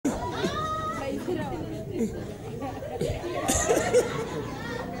All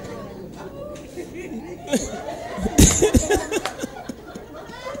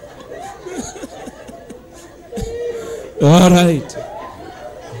right.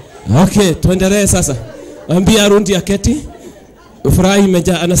 Okay, tuendelee sasa. Ambia rundi ya keti. Furahi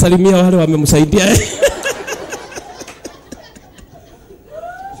meja anasalimia wale wamemsaidia.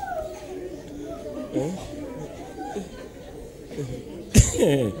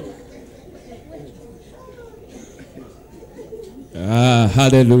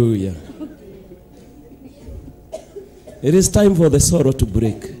 Hallelujah. It is time for the sorrow to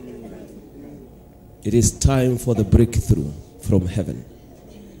break. It is time for the breakthrough from heaven.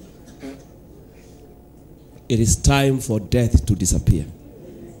 It is time for death to disappear.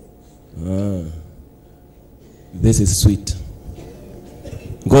 This is sweet.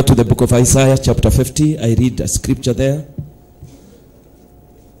 Go to the book of Isaiah chapter 50. I read a scripture there.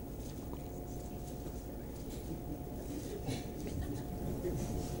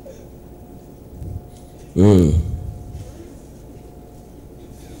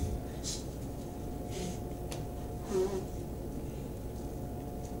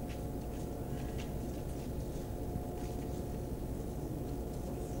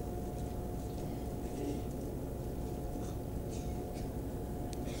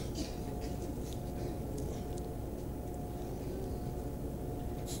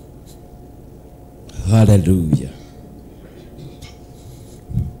 Hallelujah.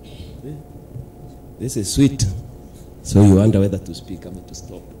 This is sweet. So you wonder whether to speak or to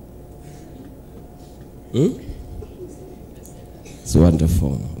stop. It's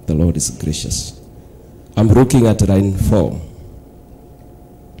wonderful. The Lord is gracious. I'm looking at line 4.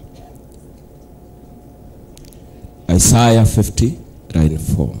 Isaiah 50, line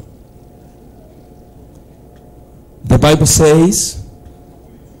 4. The Bible says,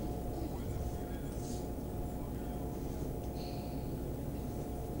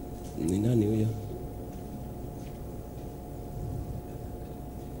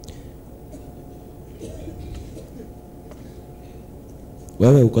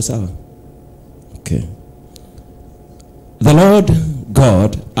 wewe uko sawa? Okay. The Lord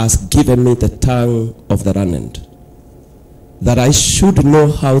God has given me the tongue of the learned, that I should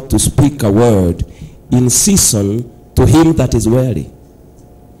know how to speak a word in season to him that is weary.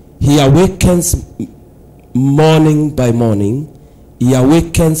 He awakens morning by morning. He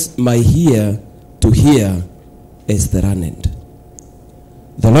awakens my ear to hear as the learned.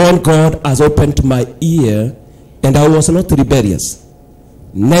 The Lord God has opened my ear, and I was not rebellious,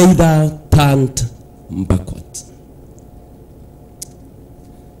 neither turned backward.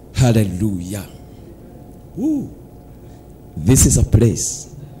 Hallelujah. Ooh. This is a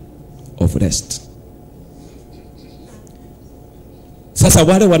place of rest. Sasa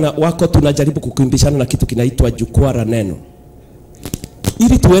wale wako tunajaribu kukimbishana na kitu kinaitwa jukwaa la neno,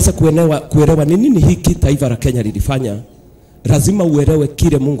 ili tuweze kuelewa ni nini hiki taifa la Kenya lilifanya. Lazima uelewe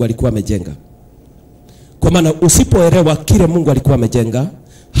kile Mungu alikuwa amejenga. Kwa maana usipoelewa kile Mungu alikuwa amejenga,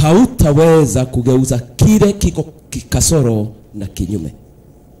 hautaweza kugeuza kile kiko kasoro na kinyume.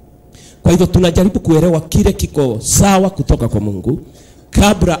 Kwa hivyo tunajaribu kuelewa kile kiko sawa kutoka kwa Mungu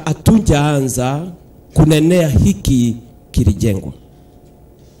kabla hatujaanza kunenea hiki kilijengwa.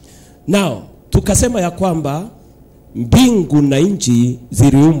 Now, tukasema ya kwamba mbingu na nchi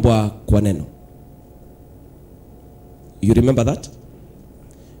ziliumbwa kwa neno. You remember that?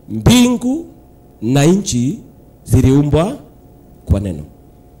 Mbingu na nchi ziliumbwa kwa neno.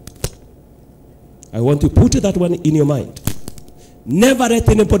 I want to put that one in your mind. Never let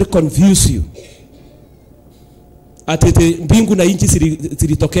anybody confuse you. Ati mbingu na nchi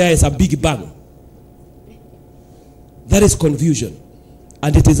zilitokea as a big bang. That is confusion.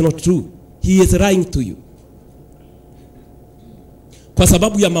 And it is not true. He is lying to you. Kwa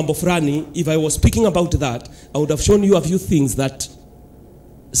sababu ya mambo fulani, if I was speaking about that, I would have shown you a few things that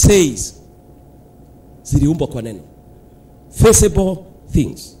says ziliumbwa kwa neno. Feasible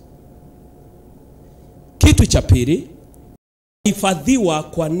things. Kitu cha pili, hifadhiwa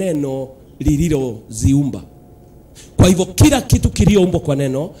kwa neno lililoziumba. Kwa hivyo kila kitu kilioumbwa kwa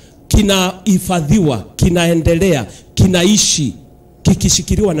neno kinahifadhiwa, kinaendelea, kinaishi,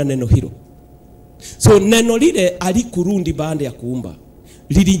 kikishikiliwa na neno hilo. So neno lile alikurundi baada ya kuumba,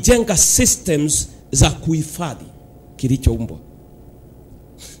 lilijenga systems za kuhifadhi kilichoumbwa.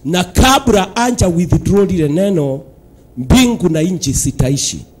 Na kabla anja withdraw lile neno, mbingu na nchi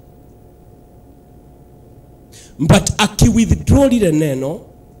sitaishi. But aki withdraw lile neno,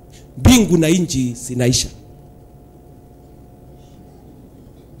 mbingu na nchi sinaisha.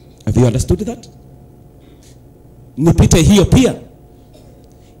 Have you understood that? Nipite hiyo pia.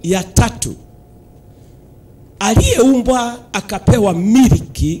 Ya tatu, Aliyeumbwa akapewa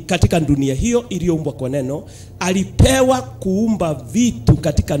miliki katika dunia hiyo iliyoumbwa kwa neno, alipewa kuumba vitu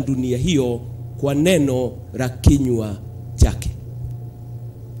katika dunia hiyo kwa neno la kinywa chake.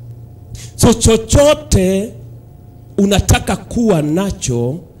 So chochote unataka kuwa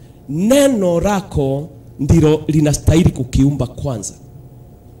nacho, neno lako ndilo linastahili kukiumba kwanza.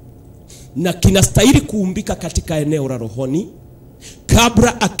 Na kinastahili kuumbika katika eneo la rohoni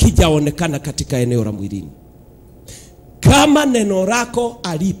kabla akijaonekana katika eneo la mwilini. Kama neno lako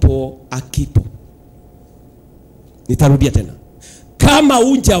alipo akipo. Nitarudia tena. Kama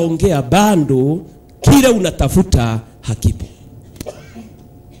unjaongea bando, kile unatafuta hakipo.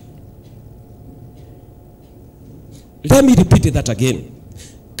 Let me repeat that again.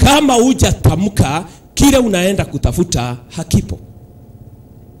 Kama hujatamka, kile unaenda kutafuta hakipo.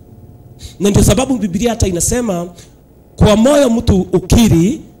 Na ndio sababu Biblia hata inasema kwa moyo mtu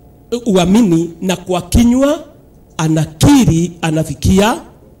ukiri, uamini, na kwa kinywa anakiri, anafikia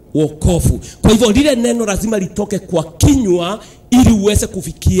wokovu. Kwa hivyo lile neno lazima litoke kwa kinywa ili uweze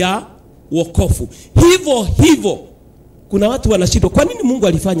kufikia wokovu. Hivyo kuna watu wanashindwa, kwa nini Mungu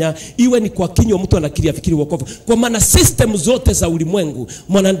alifanya iwe ni kwa kinywa mtu anakiri afikiri wokovu? Kwa maana system zote za ulimwengu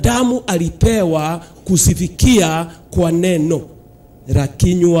mwanadamu alipewa kusifikia kwa neno la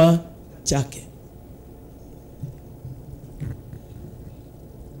kinywa chake.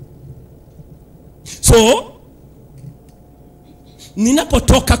 So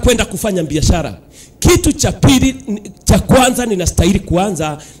ninapotoka kwenda kufanya biashara, kitu cha pili cha kwanza ninastahili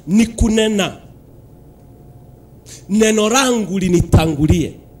kuanza ni kunena. Neno langu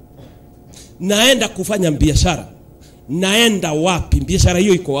linitangulie. Naenda kufanya biashara. Naenda wapi? Biashara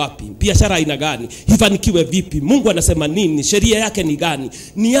hiyo iko wapi? Biashara aina gani? Ifanikiwe vipi? Mungu anasema nini? Sheria yake ni gani?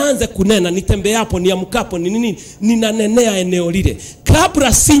 Nianze kunena, nitembeapo, niamkapo, ni nini? Ninanenea eneo lile.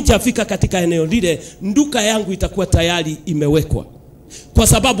 Kabla sijafika katika eneo lile, nduka yangu itakuwa tayari imewekwa. Kwa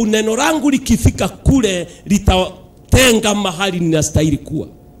sababu neno langu likifika kule litatenga mahali ninastahili kuwa.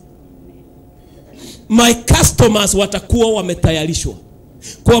 My customers watakuwa wametayarishwa.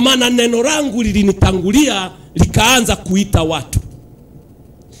 Kwa maana neno langu lilinitangulia likaanza kuita watu.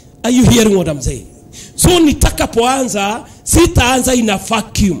 Are you hearing what I'm saying? So nitakapoanza, sitaanza in a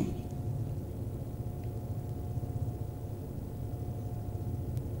vacuum.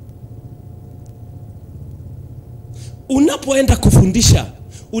 Unapoenda kufundisha,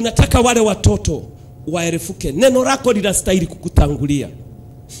 unataka wale watoto waerefuke, neno lako linastahili kukutangulia.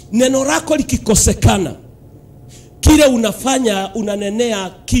 Neno lako likikosekana, kile unafanya unanenea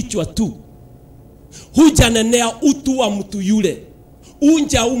kichwa tu. Hujanenea utu wa mtu yule.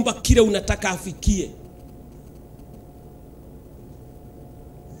 Unjaumba kile unataka afikie.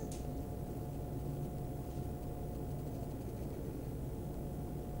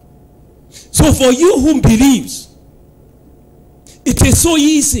 So for you who believes, it is so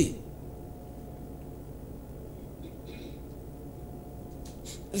easy.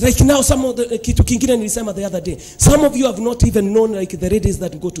 Like now, some of the kitu kingine nilisema the other day, some of you have not even known, like the ladies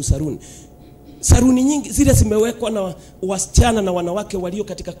that go to saloon. Saruni nyingi zile zimewekwa na wasichana na wanawake walio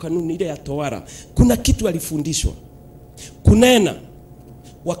katika kanuni ile ya tohara. Kuna kitu alifundishwa kunena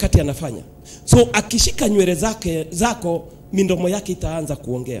wakati anafanya. So akishika nywele zako, midomo yake itaanza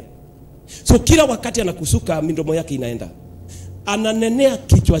kuongea. So kila wakati anakusuka, midomo yake inaenda. Ananenea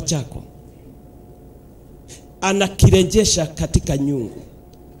kichwa chako. Anakirejesha katika nyungu.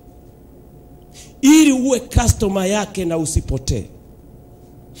 Ili uwe customer yake na usipotee.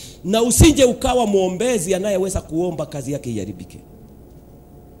 Na usije ukawa muombezi anayeweza kuomba kazi yake iharibike.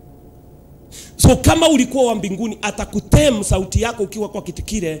 So kama ulikuwa wa mbinguni, atakutem sauti yako ukiwa kwa kiti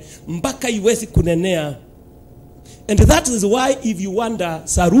kile mpaka iwezi kunenea. And that is why if you wonder,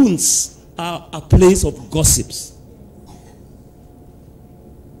 saloons are a place of gossips.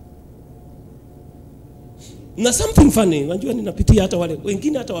 Na something funny, unajua ninapitia hata wale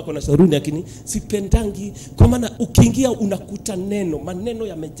wengine hata wako na saruni, lakini sipendangi kwa maana ukiingia unakuta maneno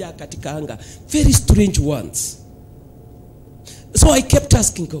yamejaa katika anga, very strange ones. So I kept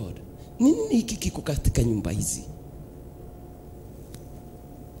asking God, nini hiki kiko katika nyumba hizi?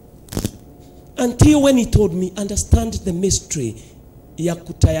 Until when he told me, understand the mystery ya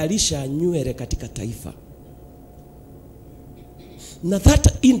kutayarisha nywele katika taifa. Now that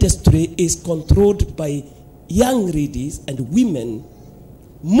industry is controlled by young ladies and women,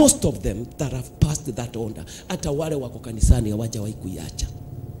 most of them that have passed that order. Hata wale wako kanisani hawajawahi kuiacha.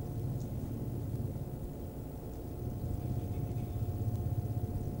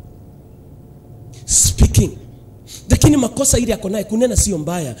 Speaking. Lakini makosa ile yako naye, kunena sio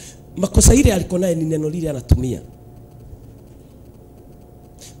mbaya. Makosa ile aliko naye ni neno lile anatumia.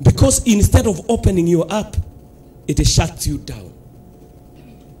 Because instead of opening you up it shuts you down.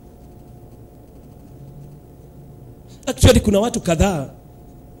 Actually kuna watu kadhaa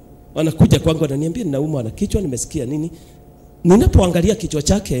wanakuja kwangu wananiambia ninaumwa na kichwa, nimesikia nini. Ninapoangalia kichwa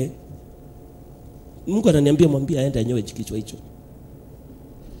chake, Mungu ananiambia mwambie aende anyoe kichwa hicho,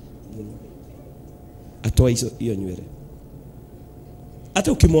 atoe hiyo nywele.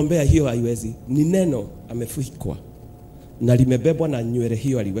 Hata ukimwombea hiyo haiwezi, ni neno amefuikwa na limebebwa na nywele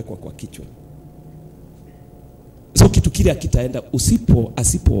hiyo aliwekwa kwa kichwa. So kitu kile akitaenda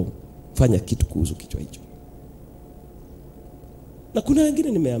asipofanya kitu kuhusu kichwa hicho. Na kuna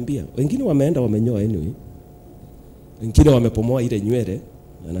wengine nimeambia, wengine wameenda wamenyoa anyway. Wengine wamepomoa ile nywele,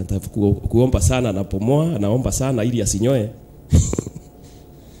 anataka kuomba sana, anapomoa, anaomba sana ili asinyoe.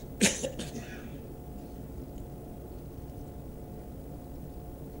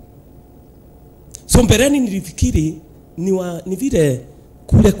 So mbeleni nilifikiri ni vile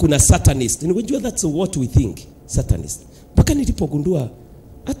kule kuna satanist. Unajua that's what we think, satanist. Mpaka nilipogundua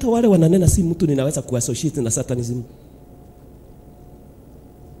hata wale wananena si mtu ninaweza kuassociate na satanism.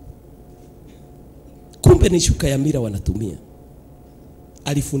 Kumbe ni shuka ya mira wanatumia.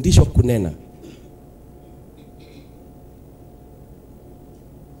 Alifundishwa kunena.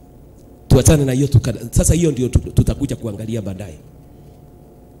 Tuachane na hiyo sasa, hiyo ndio tutakuja kuangalia baadaye.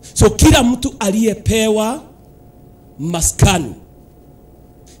 So kila mtu aliyepewa maskani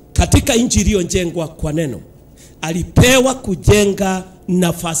katika nchi iliyojengwa kwa neno alipewa kujenga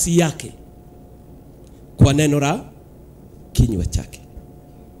nafasi yake kwa neno la kinywa chake.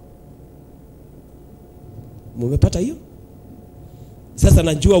 Mumepata hiyo? Sasa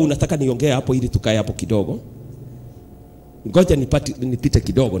najua unataka niongee hapo ili tukae hapo kidogo. Ngoja nipite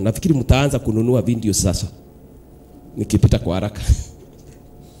kidogo. Nafikiri mtaanza kununua video sasa nikipita kwa haraka.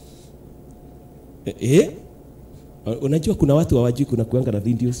 Unajua kuna watu hawajui kuna kuanga na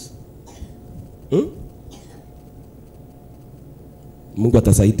videos. Mungu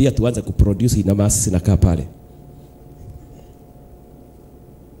atasaidia tuanze kuproduce ina maasi zinakaa pale.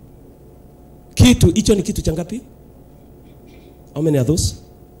 Kitu hicho ni kitu cha ngapi? How many are those?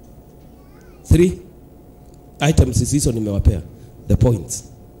 3 items hizo nimewapea. The points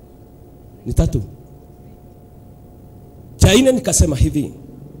ni 3. Cha nne nikasema hivi,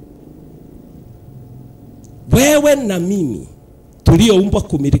 wewe na mimi tulioumbwa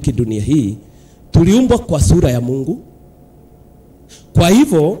kumiliki dunia hii tuliumbwa kwa sura ya Mungu. Kwa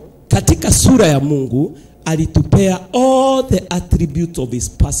hivyo katika sura ya Mungu alitupea all the attributes of his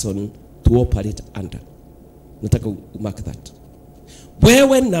person to operate under. Nataka umark that.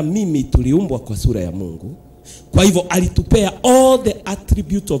 Wewe na mimi tuliumbwa kwa sura ya Mungu. Kwa hivyo alitupea all the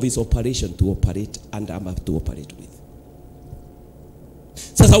attributes of his operation to operate under ama to operate with.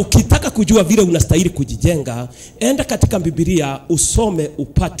 Sasa ukitaka kujua vile unastahili kujijenga, enda katika Biblia usome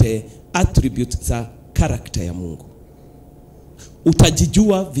upate attributes za character ya Mungu.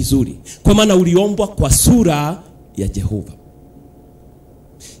 Utajijua vizuri. Kwa maana uliombwa kwa sura ya Jehova.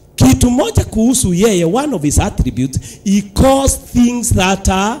 Kitu moja kuhusu yeye, one of his attributes, he calls things that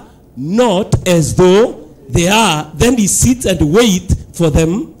are not as though they are, then he sits and waits for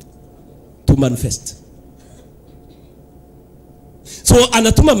them to manifest. So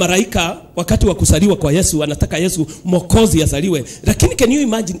anatuma malaika wakati wa kuzaliwa kwa Yesu, anataka Yesu mwokozi azaliwe. Lakini can you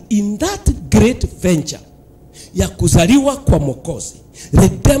imagine in that great venture ya kuzaliwa kwa mwokozi,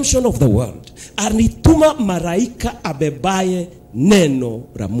 redemption of the world, anituma malaika abebaye neno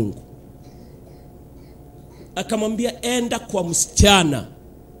la Mungu. Akamwambia enda kwa msichana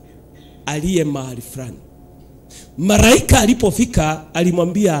aliye mahali fulani. Malaika alipofika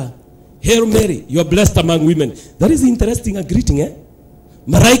alimwambia, Hail Mary, you are blessed among women. That is interesting a greeting, eh?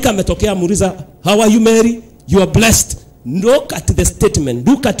 Malaika ametokea muuliza, how are you Mary? You are blessed. Look at the statement.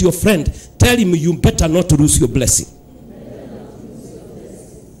 Look at your friend. Tell him you better not lose your blessing.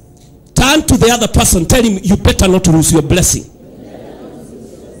 Turn to the other person. Tell him you better not lose your blessing.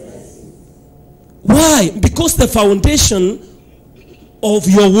 Why? Because the foundation of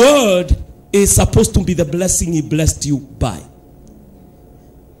your word is supposed to be the blessing he blessed you by.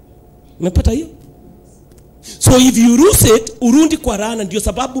 Umepata hiyo? So if you lose it, urundi kwa laana. Ndio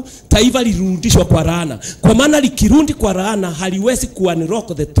sababu taifa lirudishwa kwa laana. Kwa maana likirundi kwa laana haliwezi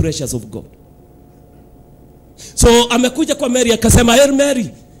ku-unlock the treasures of God. So amekuja kwa Mary akasema, Hail Mary,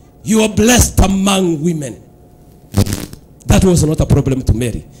 you are blessed among women. That was not a problem to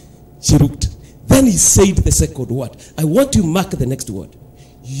Mary. She looked. Then he said the second word. I want you to mark the next word.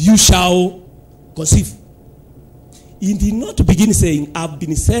 You shall conceive. He did not begin saying, I've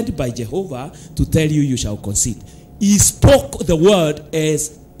been sent by Jehovah to tell you you shall conceive. He spoke the word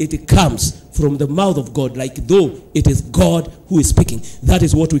as it comes from the mouth of God, like though it is God who is speaking. That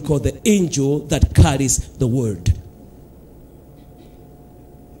is what we call the angel that carries the word.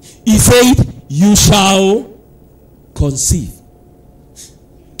 He said, you shall conceive.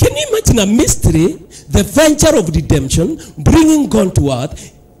 Can you imagine a mystery? The venture of redemption, bringing God to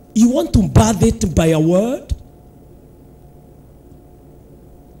earth. You want to birth it by a word?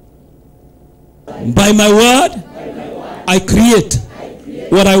 By my word, I create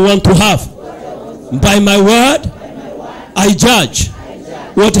what I want to have. By my word, I judge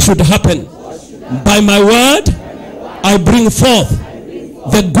what should happen. By my word, I bring forth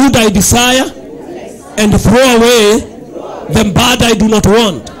the good I desire and throw away the bad I do not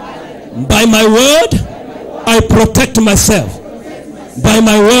want. By my word, I protect myself. By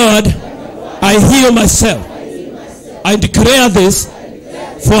my word, I heal myself. I declare this,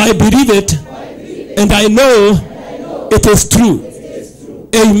 for I believe it, and I know it is true.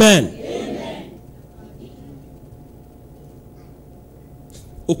 Amen.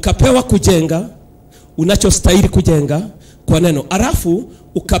 Ukapewa kujenga unachostahili kujenga kwa neno. Alafu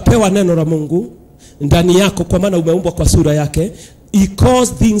ukapewa neno la Mungu ndani yako, kwa maana umeumbwa kwa sura yake. He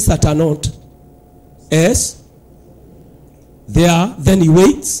calls things that are not as they are, then he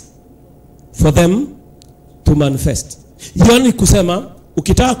waits for them to manifest. Yani kusema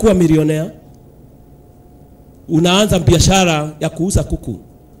ukitaka kuwa milionea, unaanza biashara ya kuuza kuku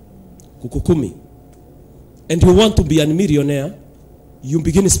 10, and you want to be a millionaire, you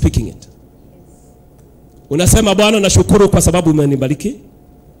begin speaking it. Unasema, Bwana nashukuru kwa sababu umenibariki.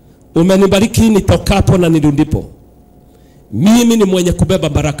 Umenibariki nitokapo na nirundipo. Mimi ni mwenye kubeba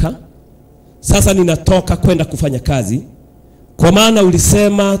baraka. Sasa ninatoka kwenda kufanya kazi. Kwa maana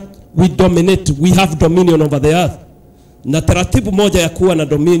ulisema we dominate, we have dominion over the earth. Na taratibu moja ya kuwa na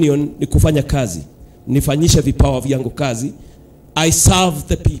dominion ni kufanya kazi. Nifanyishe vipawa vyangu kazi. I serve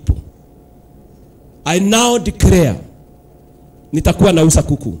the people. I now declare nitakuwa nauza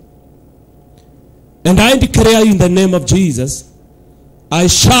kuku. And I declare in the name of Jesus, I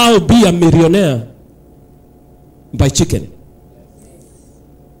shall be a millionaire by chicken.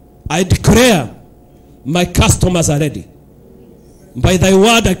 I declare my customers are ready. By thy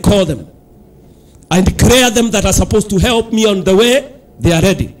word I call them. I declare them that are supposed to help me on the way, they are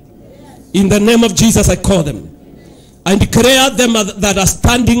ready. In the name of Jesus I call them. I declare them that are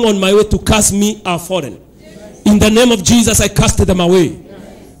standing on my way to cast me are fallen. In the name of Jesus I cast them away.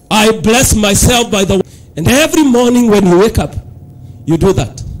 I bless myself by the word. And every morning when you wake up, you do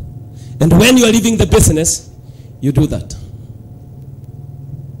that. And when you are leaving the business, you do that.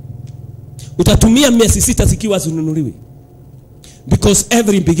 Utatumia miezi 6 zikiwa zinunuliwi. Because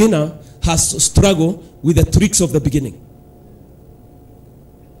every beginner has struggled with the tricks of the beginning.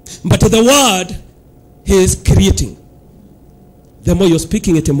 But the word he is creating. The more you're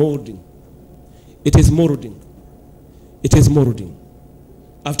speaking it, molding. It is molding. It is molding.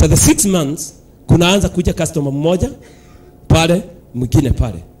 After the 6 months, kunaanza kuja customer mmoja pale, mwingine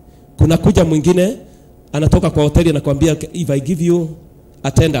pale. Kuna kuja mwingine anatoka kwa hoteli anakuambia, if I give you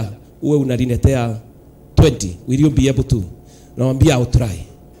a tender, uwe unaniletea 20, will you be able to? Naambia I'll try.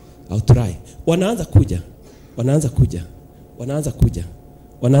 I'll try. Wanaanza kuja. Wanaanza kuja. Wanaanza kuja.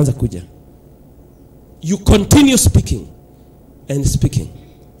 Wanaanza kuja. You continue speaking and speaking.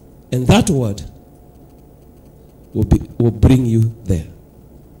 And that word will bring you there.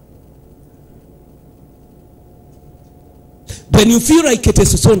 When you feel like it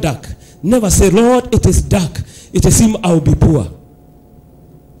is so dark, never say, Lord, it is dark. It is him, I will be poor.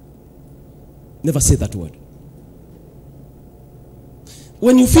 Never say that word.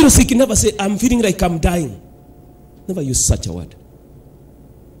 When you feel sick, never say, I'm feeling like I'm dying. Never use such a word.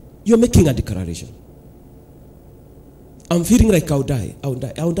 You're making a declaration. I'm feeling like I'll die. I'll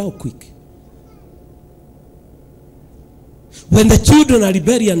die. I'll die quick. When the children are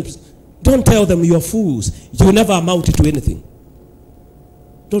rebellion, don't tell them you're fools. You never amount to anything.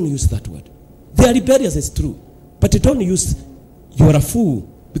 Don't use that word. They are rebellious, it's true. But don't use you are a fool.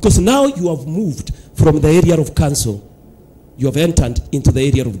 Because now you have moved from the area of counsel. You have entered into the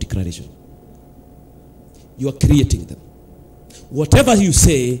area of declaration. You are creating them. Whatever you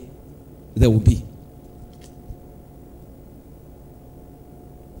say, there will be.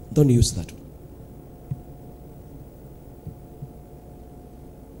 Don't use that one.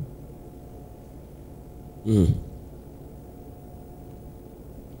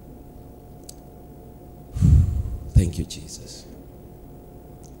 Thank you, Jesus.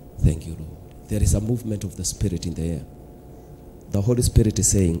 Thank you, Lord. There is a movement of the Spirit in the air. The Holy Spirit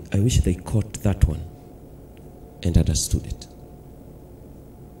is saying, I wish they caught that one and understood it.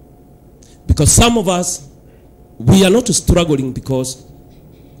 Because some of us, we are not struggling because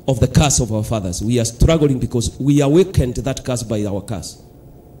of the curse of our fathers. We are struggling because we awakened that curse by our curse.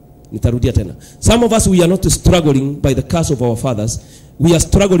 Nitarudia tena. Some of us, we are not struggling by the curse of our fathers. We are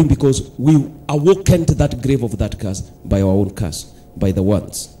struggling because we awakened that grave of that curse by our own curse, by the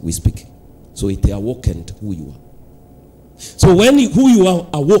words we speak. So it awakened who you are. So when who you are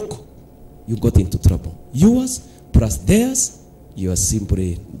awoke, you got into trouble. Yours plus theirs, you are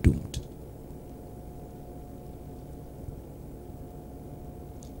simply doomed.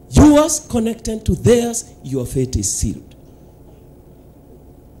 Yours connected to theirs, your fate is sealed.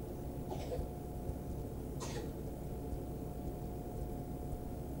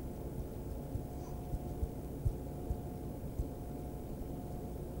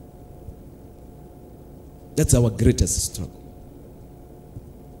 That's our greatest struggle.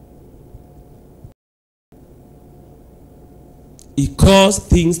 It calls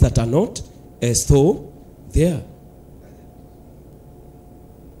things that are not as though they are.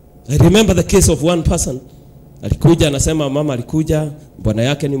 I remember the case of one person. Alikuja anasema mama alikuja, bwana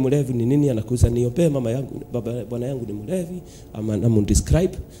yake ni mlevi ni nini, anakuza niombe mama yangu, bwana yangu ni mlevi, ama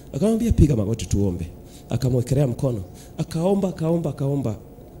namundescribe. Akamwambia piga magoti tuombe. Akamwekelea mkono. Akaomba.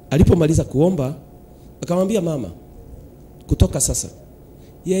 Alipomaliza kuomba, akamwambia mama, kutoka sasa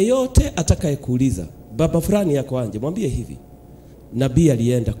yeyote atakayekuuliza baba fulani yako anje, mwambie hivi, nabii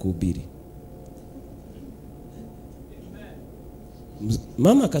alienda kuhubiri.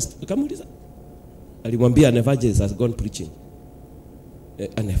 Mama akamuuliza, alimwambia an evangelist has gone preaching.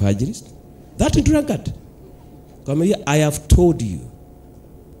 An evangelist? That drunkard? Akamwambia, I have told you,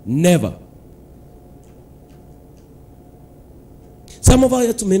 never. Some of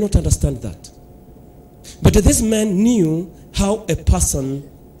us may not understand that. But this man knew how a person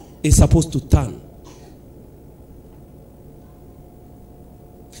is supposed to turn.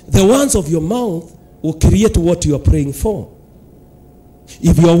 The words of your mouth will create what you are praying for.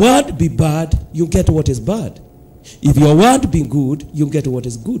 If your word be bad, you get what is bad. If your word be good, you get what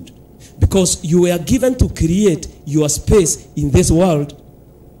is good. Because you were given to create your space in this world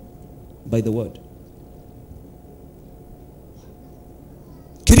by the word.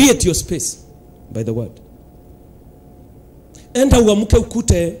 Create your space by the word. Enda uamuke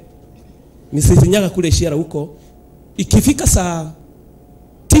ukute Misizinyaga kule Ishara huko, ikifika saa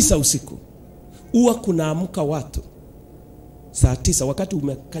 9 usiku huwa kunaamuka watu saa 9 wakati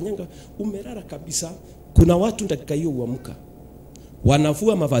umekanyanga umerara kabisa. Kuna watu dakika hiyo uamuka,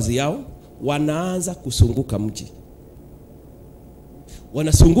 wanavua mavazi yao, wanaanza kusunguka mji.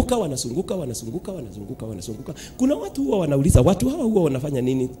 Wanazunguka. Kuna watu huwa wanauliza, watu hawa huwa wanafanya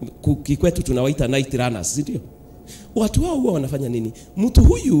nini? Kikwetu tunawaita night runners, ndio? Watu hawa huwa wanafanya nini? Mtu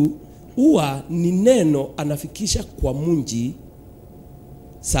huyu huwa ni neno anafikisha kwa mji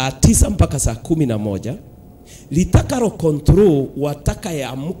saa 9 mpaka saa 11. Litakalo control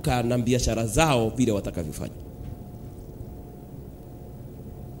watakayeamka na biashara zao vile watakavyofanya.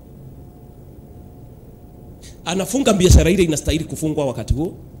 Anafunga biashara ile inastahili kufungwa wakati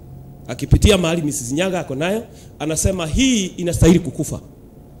huo. Akipitia mahali Misizinyaga ako nayo, anasema hii inastahili kukufa.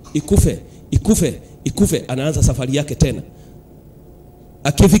 Ikufe, anaanza safari yake tena.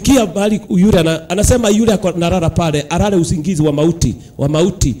 Akifikia mahali yule anasema yule analala pale, alale usingizi wa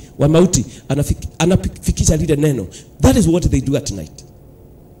mauti, anafikisha lile neno. That is what they do at night.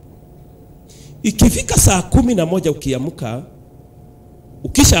 Ikifika saa 11 ukiamka,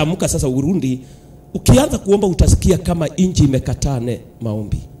 ukishaamuka sasa Urundi, ukianza kuomba utasikia kama inji imekataa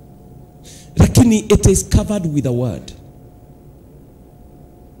maombi. Lakini it is covered with a word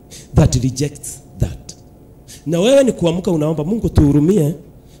that rejects that. Na wewe ni kuamka unaomba, Mungu tuhurumie,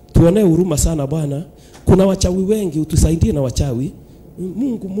 tuonee huruma sana Bwana. Kuna wachawi wengi, utusaidie na wachawi.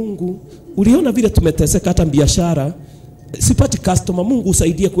 Mungu, uliona vile tumeteseka hata biashara, sipati customer, Mungu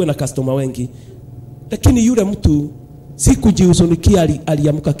usaidie kuwe na customer wengi. Lakini yule mtu si kujihuzunikia,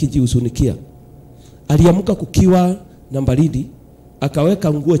 aliamka kijihuzunikia. Aliamka kukiwa na baridi,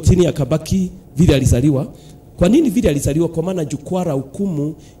 akaweka nguo chini, akabaki vile alizaliwa. Kwa nini vile alizaliwa? Kwa maana jukwaa la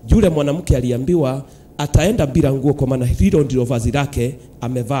hukumu, yule mwanamke aliambiwa ataenda bila nguo, kwa maana hilo ndilo vazi lake,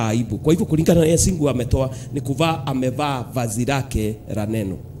 amevaa aibu. Kwa hivyo kulingana na Yesu nguo ametoa ni kuvaa, amevaa vazi lake la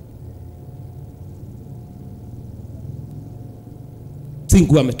neno.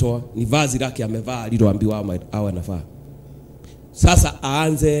 Singu ametoa ni vazi lake, amevaa aliloambiwa awe anavaa. Sasa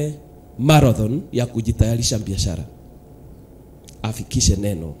aanze marathon ya kujitayarisha biashara, afikishe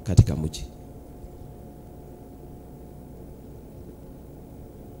neno katika mji.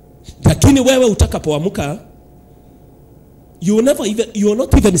 Lakini wewe utakapoamka, you will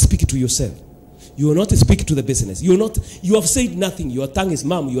not even speak to yourself. You will not speak to the business. You have said nothing. Your tongue is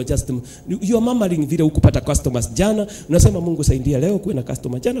mum. You are murmuring vile ukupata customers jana. Unasema Mungu saidia leo kuwe na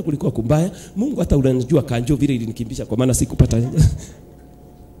customer. Jana kulikuwa kumbaya. Mungu hata unajua kanjo vile ilinikimbisha kwa maana sikupata.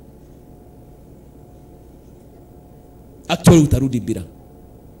 actually utarudi bila.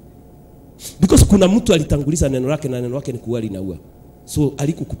 Because kuna mtu alitanguliza neno lake na neno lake ni kuua linaua. So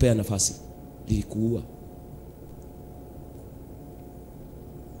alikukupea nafasi, lilikuua.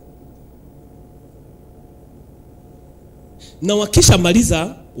 Na wakisha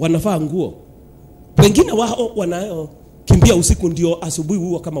maliza wanavaa nguo. Wengine wao wanao kimbia usiku ndio asubuhi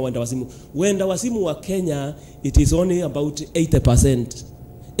huwa kama wenda wazimu. Wenda wazimu wa Kenya, it is only about 80%.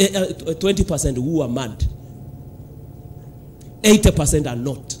 20% who are mad. 80% are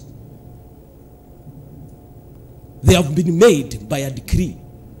not. They have been made by a decree.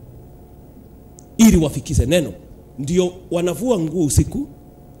 Ili wafikise neno. Ndio wanavua nguo usiku,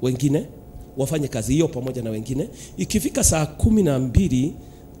 wengine wafanye kazi hiyo pamoja na wengine. Ikifika saa 12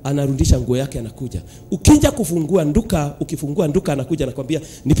 anarudisha nguo yake anakuja. Ukija kufungua nduka, ukifungua nduka anakuja anakuambia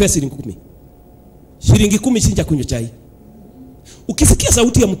nipe shilingi 10. Shilingi 10 sinja kunywa chai. Ukisikia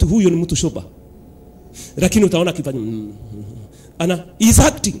sauti ya mtu huyo ni mtu shoba. Lakini utaona kifanya is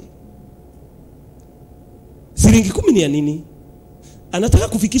acting. Shilingi 10 ni ya nini? Anataka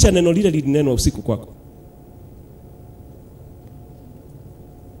kufikisha neno lile lilinenwa usiku kwako.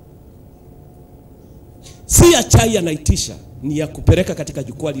 Si ya chai anaitisha, ni ya kupeleka katika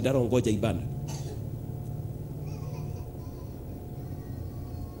jukwaa linalongoja ibada.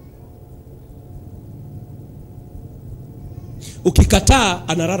 Ukikataa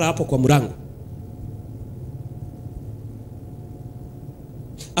analala hapo kwa mlango.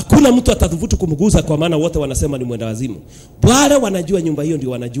 Hakuna mtu atathubutu kumguza kwa maana wote wanasema ni mwenda wazimu. Wale wanajua nyumba hiyo ndio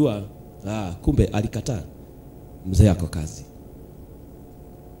wanajua, kumbe alikataa. Mzee yako kazi.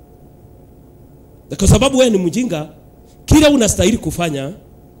 Kwa sababu wewe ni mjinga, kila unastahili kufanya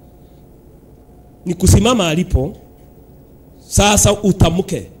ni kusimama alipo. Sasa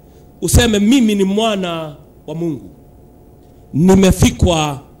utamke. Useme mimi ni mwana wa Mungu.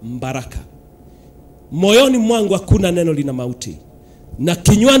 Nimefikwa mbaraka. Moyoni mwangu hakuna neno lina mauti. Na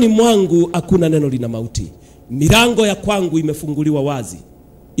kinywani mwangu hakuna neno lina mauti. Milango ya kwangu imefunguliwa wazi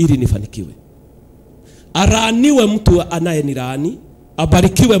ili nifanikiwe. Araaniwe mtu anayenilaani,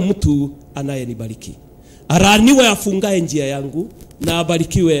 abarikiwe mtu anayenibariki. Araaniwe afungaye njia yangu, na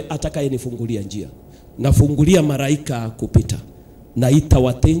abarikiwe atakayenifungulia njia. Nafungulia malaika kupita. Naita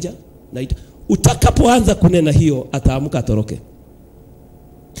wateja, naita. Utakapoanza kunena hiyo ataamka atoroke.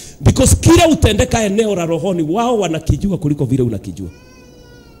 Because kila utendeka eneo la rohoni wao wanakijua kuliko vile unakijua.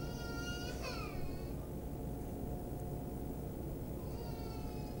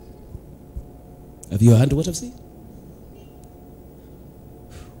 Have you heard what I've said?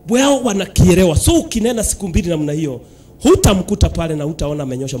 Wao wanakielewa. So ukinena siku 2 namna hiyo, hutamkuta pale na hutaona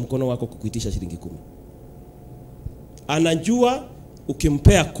amenyosha mkono wako kukuitisha shilingi 10. Anajua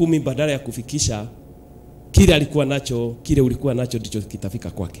ukimpea 10 badala ya kufikisha kile alikuwa nacho, kile ulikuwa nacho ndicho kitafika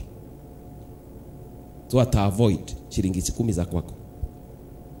kwake. So ata avoid shilingi 10 za kwako.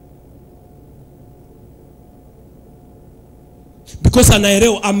 Because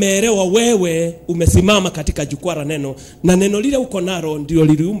ameelewa wewe umesimama katika jukwaa la neno, na neno lile uko nalo ndio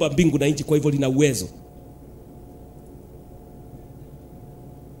liliumba mbingu na nchi, kwa hivyo lina uwezo.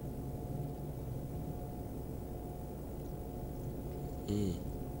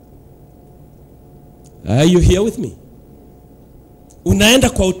 Are you here with me? Unaenda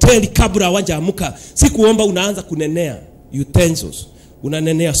kwa hoteli kabla hawajaamka, si kuomba, unaanza kunenea utensils.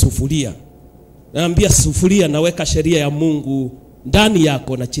 Unanenea sufuria. Naambia sufuria, naweka sheria ya Mungu ndani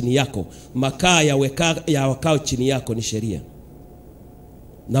yako na chini yako. Makaa ya wakao chini yako ni sheria.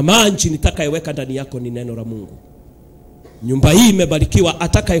 Na maji nitakayeweka ndani yako ni neno la Mungu. Nyumba hii imebarikiwa,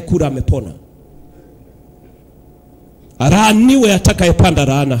 atakayekula amepona. Araaniwe atakayepanda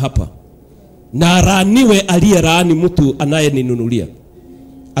laana hapa. Na araaniwe aliyelaani mtu anayeninunulia.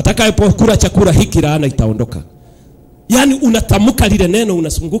 Atakayepokula chakula hiki laana itaondoka. Yani unatamka lile neno,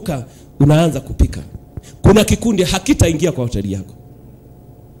 unasunguka, unaanza kupika. Kuna kikundi hakitaingia kwa hoteli yako.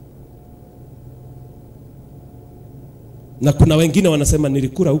 Na kuna wengine wanasema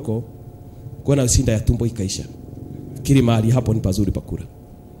nilikula huko kuona usinda ya tumbo ikaisha. Kile mahali hapo ni pazuri pakula.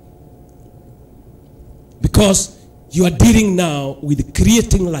 Because you are dealing now with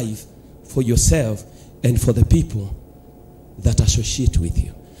creating life for yourself and for the people that associate with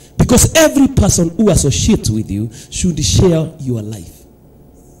you. Because every person who associates with you should share your life.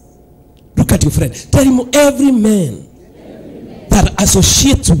 Look at your friend. Tell him every man that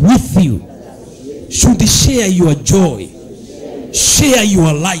associates with you should share your joy, share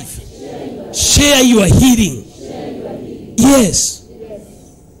your life, share your healing. Yes.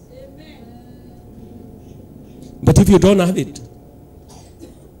 But if you don't have it,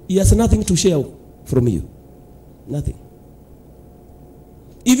 he has nothing to share from you. Nothing.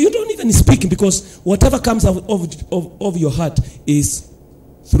 If you don't even speak, because whatever comes out of your heart is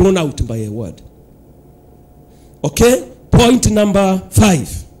thrown out by a word. Okay? Point number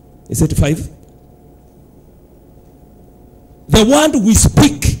 5. Is it 5? The word we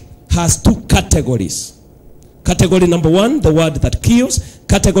speak has 2 categories. Category number 1, the word that kills.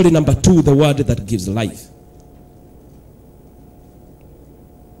 Category number 2, the word that gives life.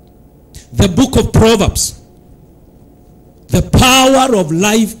 The book of Proverbs. The power of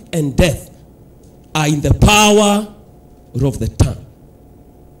life and death are in the power of the tongue.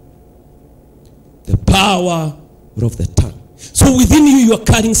 The power of the tongue. So within you, you are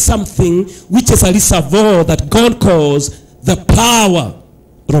carrying something which is a reservoir that God calls the power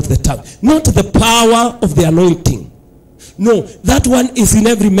of the tongue. Not the power of the anointing. No, that one is in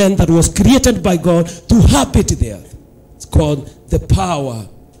every man that was created by God to habit the earth. It's called the power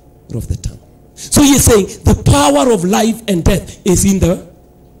of the tongue. So he's saying the power of life and death is in the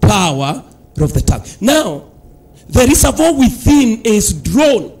power of the tongue. Now, the reservoir within is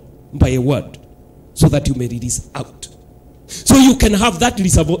drawn by a word so that you may release out. So you can have that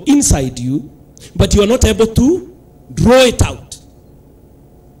reservoir inside you, but you are not able to draw it out.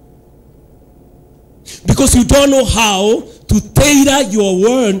 Because you don't know how to tailor your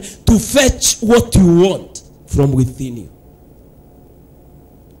word to fetch what you want from within you.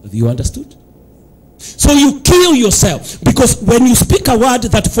 Have you understood? So you kill yourself, because when you speak a word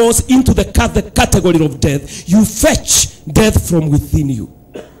that falls into the category of death, you fetch death from within you.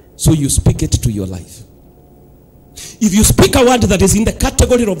 So you speak it to your life. If you speak a word that is in the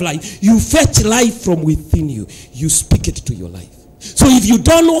category of life, you fetch life from within you. You speak it to your life. So if you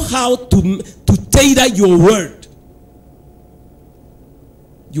don't know how to tailor your word,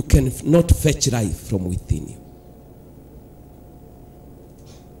 you cannot fetch life from within you.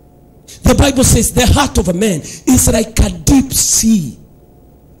 The Bible says the heart of a man is like a deep sea.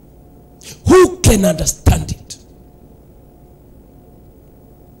 Who can understand it?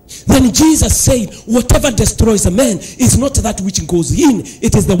 Then Jesus said, whatever destroys a man is not that which goes in,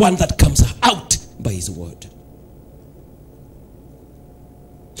 it is the one that comes out by his word.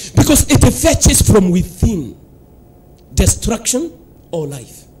 Because it fetches from within destruction or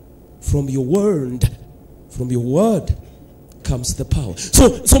life. From your word comes the power.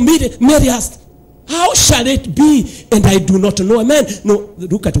 So Mary asked, how shall it be and I do not know a man? No,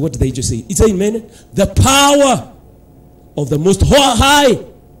 look at what they just say. It's saying, man, the power of the Most High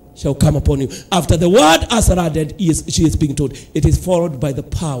shall come upon you. After the word has added, she is being told, it is followed by the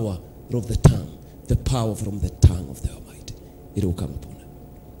power of the tongue. The power from the tongue of the Almighty. It will come upon her.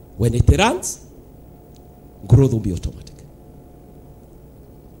 When it runs, growth will be automatic.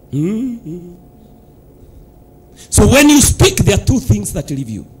 So when you speak, there are 2 things that leave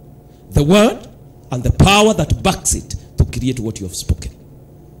you. The word and the power that backs it to create what you have spoken.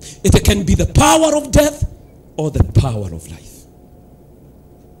 It can be the power of death or the power of life.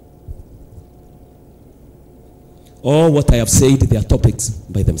 All what I have said, they are topics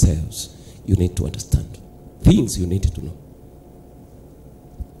by themselves. You need to understand. Things you need to know.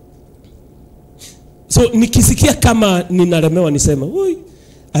 So nikisikia kama ninalemewa nisema,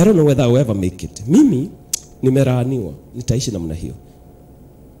 I don't know whether I will ever make it. Mimi nimelaaniwa, nitaishi namna hiyo.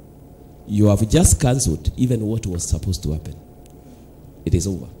 You have just cancelled even what was supposed to happen. It is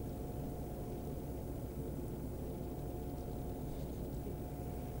over.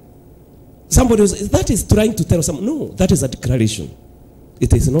 Somebody was, that is trying to tell someone. No, that is a declaration.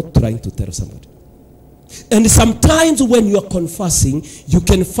 It is not trying to tell somebody. And sometimes when you are confessing, you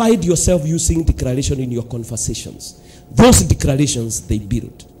can find yourself using declaration in your conversations. Those declarations, they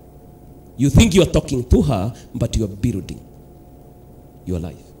build. You think you are talking to her, but you are building your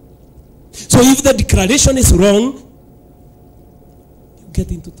life. So if the declaration is wrong, you get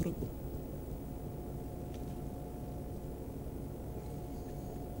into trouble.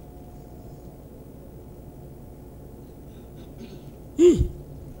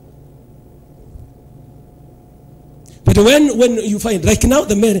 But when you find, like now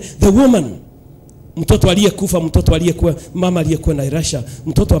the woman, mtoto aliyekuwa, mama aliyekuwa na Irasha,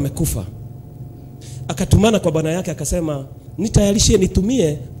 mtoto amekufa. Akatumana kwa bwana yake akasema, nitayarishie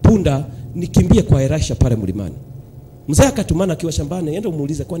nitumie punda nikimbie kwa Irasha pale mlimani. Mzee akatumana akiwa shambani, enda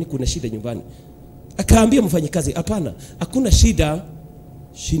umuulize kwani kuna shida nyumbani. Akaambia mfanyikazi, hapana, hakuna shida.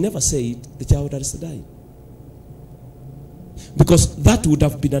 She never said the child has died. Because that would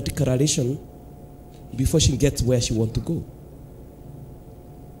have been a declaration before she gets where she wants to go.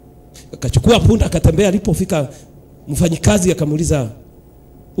 Akachukua punda akatembea, alipofika mfanyikazi akamuuliza,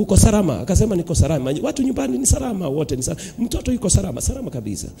 uko salama? Akasema niko salama. Watu nyumbani ni salama, wote ni salama. Mtoto yuko salama, salama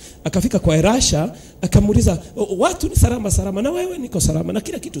kabisa. Akafika kwa Elisha, akamuuliza, watu ni salama na wewe niko salama na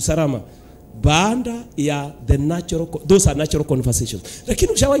kila kitu salama. Baada ya those are natural conversations.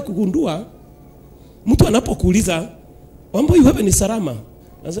 Lakini ushawahi kugundua mtu anapokuuliza, "Mambo wewe ni salama?"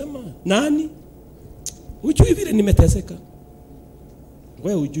 Nasema, "Nani? Hujui vile nimeteseka."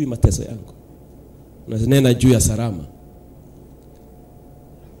 Wewe hujui mateso yangu. Unanena juu ya salama.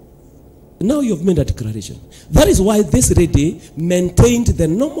 Now you have made a declaration. That is why this lady maintained the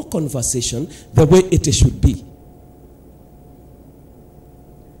normal conversation the way it should be.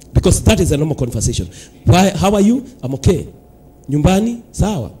 Because that is a normal conversation. Why, how are you? I'm okay. Nyumbani,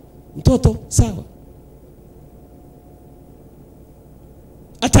 sawa. Mtoto, sawa.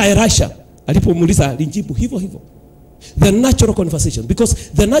 Hata Elisha alipomuuliza alijibu hivyo. The natural conversation, because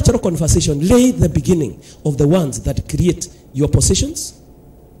the natural conversation lay the beginning of the ones that create your positions,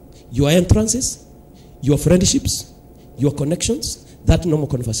 your entrances, your friendships, your connections, that normal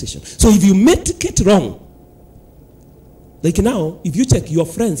conversation. So if you make it wrong, like now, if you check, your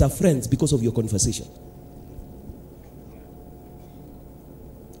friends are friends because of your conversation.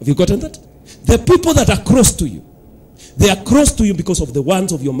 Have you gotten that? The people that are close to you, they are close to you because of the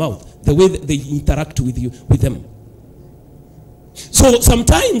words of your mouth, the way they interact with you, with them. So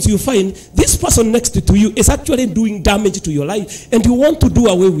sometimes you find this person next to you is actually doing damage to your life and you want to do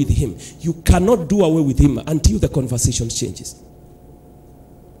away with him. You cannot do away with him until the conversation changes.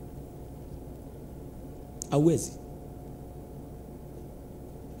 Hawezi.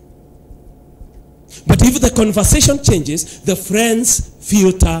 But if the conversation changes, the friends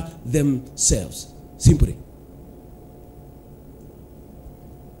filter themselves. Simply.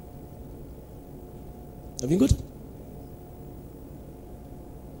 Have you got it?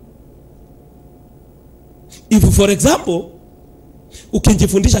 If for example,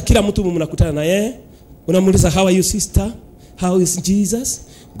 ukijifundisha kila mtu mnakutana na yeye, unamuuliza, "How are you sister? How is Jesus?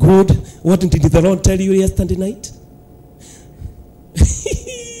 Good. What did the Lord tell you yesterday night?"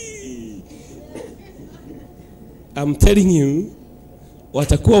 I'm telling you,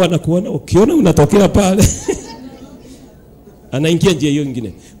 watakuwa wanakuona ukiona unatokea pale. Anaingia njia hiyo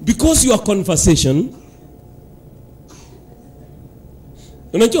nyingine. Because your conversation,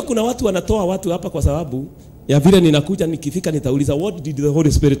 unajua kuna watu wanatoa watu hapa kwa sababu ya vile ninakuja nikifika nitauliza, "What did the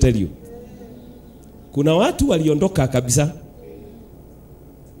Holy Spirit tell you?" Kuna watu waliondoka kabisa.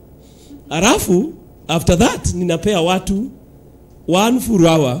 Alafu after that ninapea watu 1 full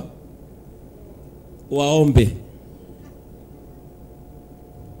hour waombe.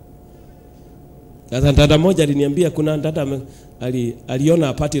 Sasa dada moja aliniambia kuna dada aliona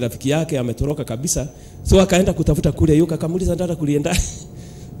apati rafiki yake ametoroka kabisa. So akaenda kutafuta kule, yuka akamuuliza, "Dada kulienda?"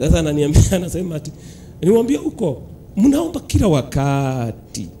 Sasa ananiambia, anasema ati niwaambie huko mnaomba kila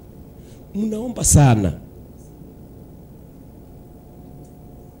wakati. Mnaomba sana.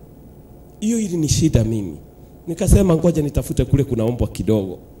 Hiyo ili ni shida mimi. Nikasema ngoja nitafute kule kunaombwa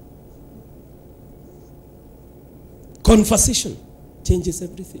kidogo. Conversation changes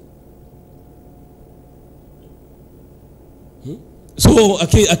everything. So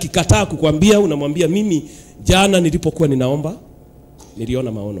akikataa kukwambia, unamwambia, "Mimi jana nilipokuwa ninaomba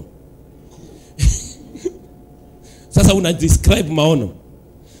niliona maono." Sasa una describe maono.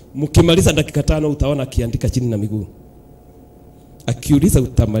 Mkimaliza dakika 5 utaona akiandika chini na miguu. Akiuliza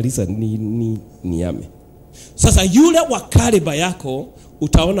utamaliza ni yame. Sasa yule wa kariba yako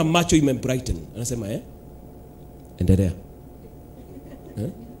utaona macho imebrighten. Anasema endelea.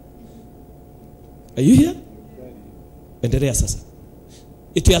 Are you here? Endelea sasa.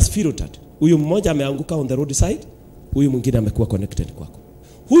 It has filtered. Huyu mmoja ameanguka on the roadside, huyu mwingine amekuwa connected kwako.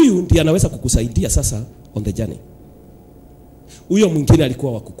 Huyu ndiye anaweza kukusaidia sasa on the journey. Huyo mwingine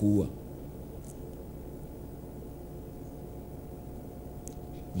alikuwa wa kukuua.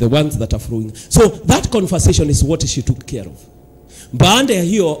 The ones that are flowing. So that conversation is what she took care of. Baada ya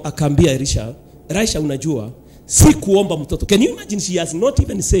hiyo akaambia Elisha, unajua si kuomba mtoto. Can you imagine, she has not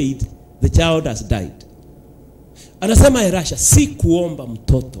even said the child has died. Anasema Elisha, si kuomba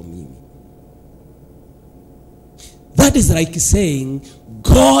mtoto mimi. That is like saying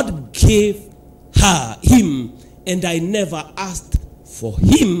God gave him and I never asked for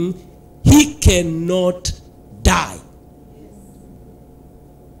him. He cannot die.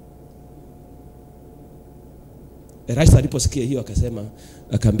 Elisha aliposikia hiyo akasema,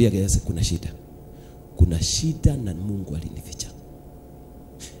 akaambia Gehazi, kuna shida na Mungu alinificha.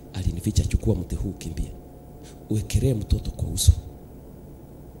 Chukua mti huu, kimbia, uwekelee mtoto kwa uso.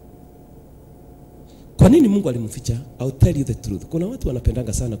 Kwa nini Mungu alimficha? I'll tell you the truth. Kuna watu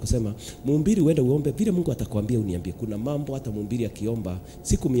wanapendanga sana kusema mhubiri uende uombe vile Mungu atakwambia uniambie. Kuna mambo hata mhubiri akiomba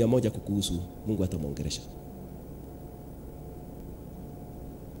siku 100 kukuhusu Mungu atamuongelesha.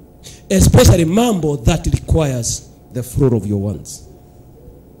 Especially mambo that requires the fruit of your ones.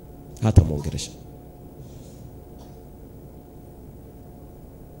 Hata muongelesha.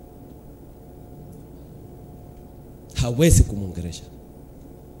 Hawezi kumuongelesha.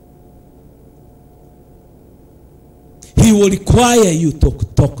 He will require you to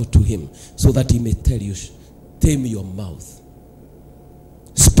talk to him so that he may tell you, tame your mouth.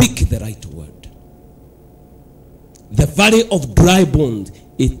 Speak the right word. The valley of dry bones,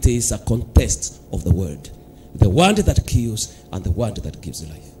 it is a contest of the word. The word that kills and the word that gives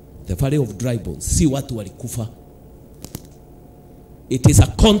life. The valley of dry bones. Si watu walikufa. It is a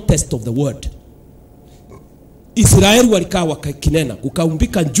contest of the word. Israeli walikaa wakakinena,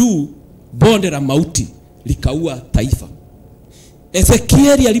 kukaumbika juu bonde la mauti likaua taifa.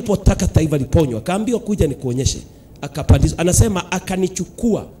 Ezekieli alipotaka taifa liponywe akaambiwa kuja nikuonyeshe, akapandisha. Anasema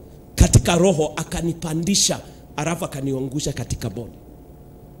akanichukua katika roho akanipandisha, alafu akaniangusha katika bonde.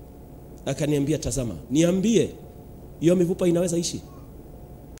 Akaniambia tazama, niambie hiyo mifupa inaweza ishi?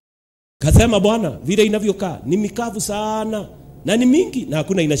 Kasema Bwana, vile inavyokaa ni mikavu sana na ni mingi na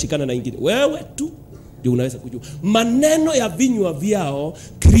hakuna inashikana na ingine. Wewe tu ndio unaweza kujua. Maneno ya vinywa vyao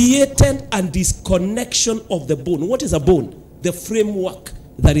created a disconnection of the bone. What is a bone? The framework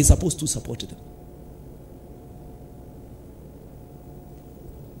that is supposed to support them.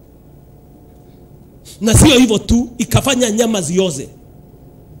 Na sio hivyo tu, ikafanya nyama zioze.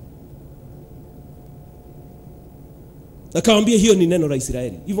 Akamwambia hiyo ni neno la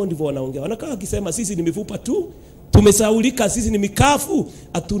Israeli. Hivyo ndivyo wanaongea. Wanakaa wakisema sisi ni mifupa tu, tumesaulika, sisi ni mikafu,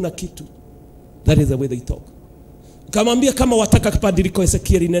 hatuna kitu. That is the way they talk. Akamwambia kama wataka kubadilika,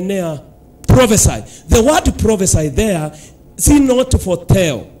 Ezekiel nenea prophesy. The word prophesy there is not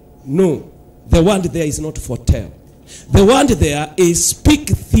foretell. No. The word there is not foretell. The word there is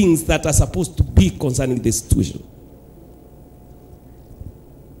speak things that are supposed to be concerning the situation.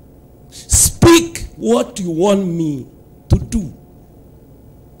 Speak what you want me to do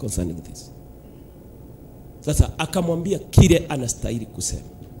concerning this. Sasa akamwambia kile anastahili kusema.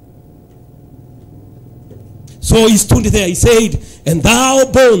 So he stood there, he said, and thou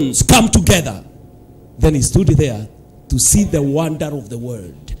bones come together. Then he stood there to see the wonder of the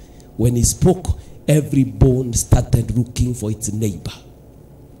word. When he spoke, every bone started looking for its neighbor.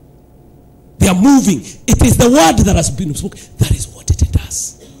 They are moving. It is the word that has been spoken. That is what it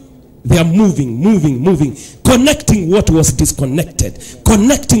does. They are moving, connecting what was disconnected,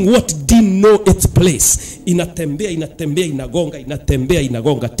 connecting what didn't know its place. Inatembea inagonga, inatembea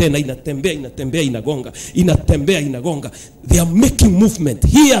inagonga tena, inatembea inagonga, inatembea inagonga. They are making movement.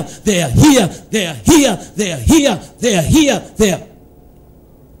 Here, they are here, they are here, they are here, they are here, they are.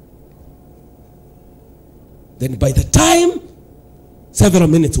 Then by the time several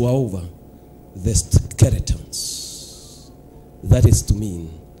minutes were over, the skeletons, that is to mean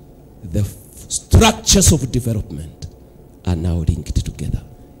the structures of development, are now linked together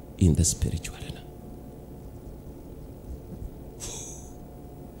in the spiritual arena.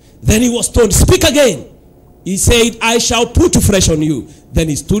 Then he was told, speak again. He said, I shall put flesh on you. Then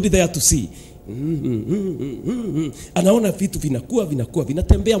he stood there to see. Anaona vitu vinakuwa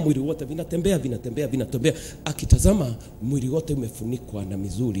vinatembea mwili wote, vinatembea. Akitazama mwili wote umefunikwa na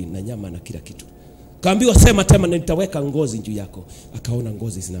mizuri na nyama na kila kitu. Kaambiwa sema tena nitaweka ngozi juu yako. Akaona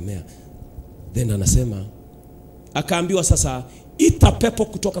ngozi zinamea. Then anasema, akaambiwa sasa ita pepo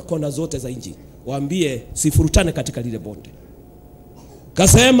kutoka kona zote za nchi. Waambie sifurutane katika lile bonde.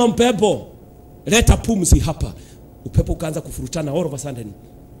 Kasema mpepo, leta pumzi hapa. Upepo ukaanza kufurutana. All of a sudden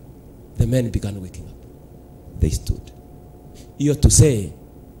the men began waking up. They stood. You to say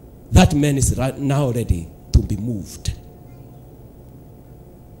that man is now ready to be moved.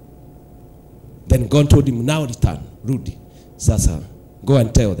 Then God told him, now return, rudi. Sasa go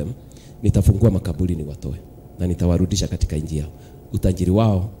and tell them, nitafungua makaburi ni watoe na nitawarudisha katika nchi yao. Utajiri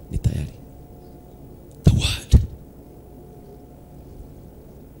wao ni tayari. The word.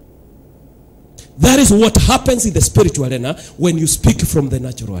 That is what happens in the spiritual arena when you speak from the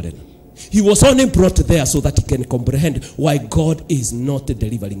natural arena. He was only brought there so that he can comprehend why God is not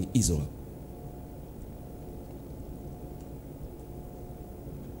delivering Israel.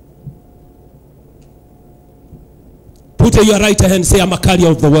 Put your right hand, say, I'm a carrier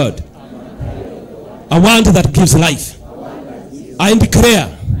of the word. A word that gives life. I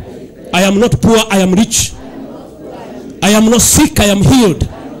declare, I am not poor, I am rich. I am not sick, I am healed.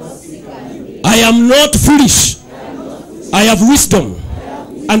 I am not foolish. I have wisdom,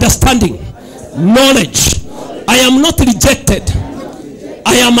 understanding, knowledge. I am not rejected.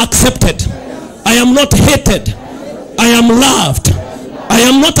 I am accepted. I am not hated. I am loved. I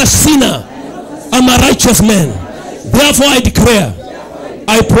am not a sinner. I'm a righteous man. Therefore I declare,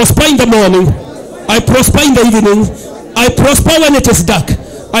 I prosper in the morning. I prosper in the evening. I prosper when it is dark.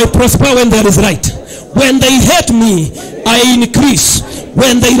 I prosper when there is light. When they hate me, I increase.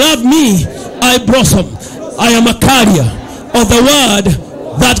 When they love me, I blossom. I am a carrier of the word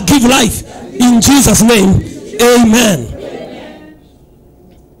that give life. In Jesus' name, amen.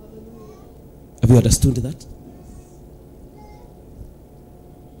 Have you understood that?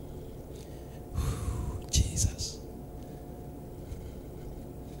 Jesus.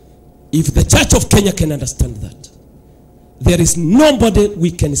 If the Church of Kenya can understand that, there is nobody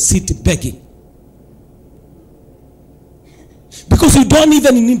we can sit begging. Because you don't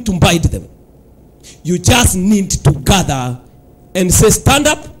even need to bite them. You just need to gather and say, stand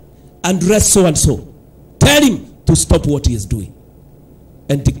up and rest so and so. Tell him to stop what he is doing.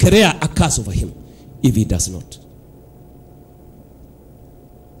 And declare a curse over him if he does not.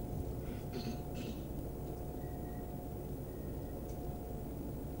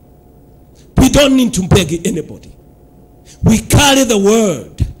 We don't need to beg anybody. We carry the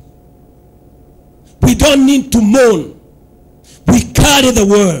word. We don't need to moan. We carry the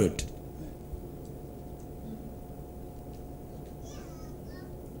word.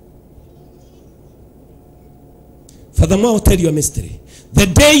 Furthermore, I'll tell you a mystery. The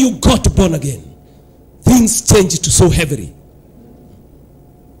day you got born again, things changed so heavily.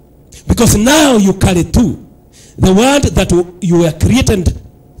 Because now you carry two. The word that you were created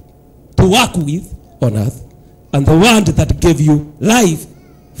to work with on earth, and the word that gave you life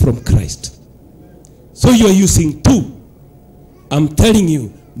from Christ. So you are using two. I'm telling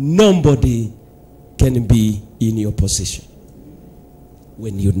you, nobody can be in your position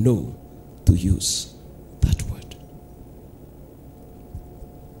when you know to use that word.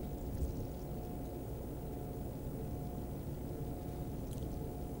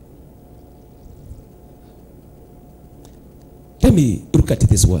 Let me look at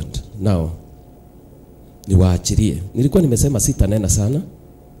this word now. Niwaachirie. Nilikuwa nimesema sitanena sana,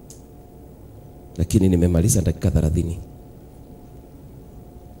 lakini nimemaliza dakika 30.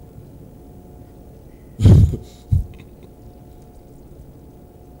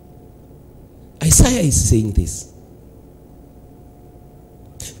 Isaiah is saying this.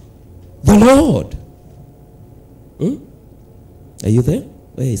 The Lord. Are you there?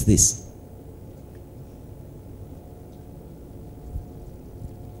 Where is this?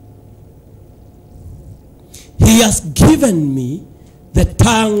 He has given me the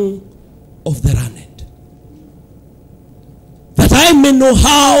tongue of the learned, that I may know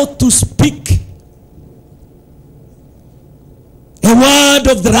how to speak a word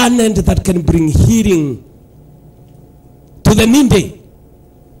of the learned that can bring healing to the needy.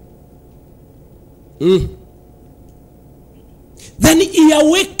 Then he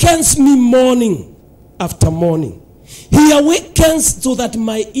awakens me morning after morning. He awakens so that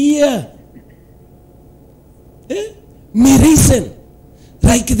my ear may listen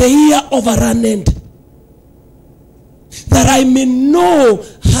like the ear of a learned, that I may know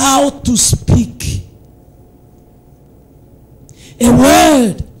how to speak a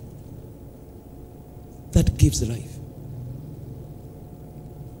word that gives life.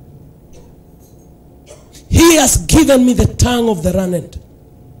 He has given me the tongue of the learned,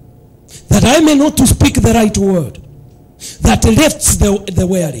 that I may know to speak the right word, that lifts the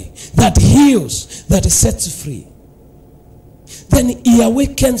weary, that heals, that sets free. Then he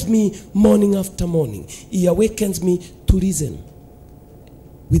awakens me morning after morning. He awakens me to listen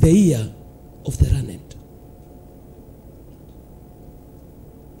with the ear of the learned.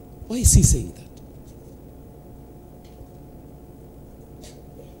 Why is he saying that?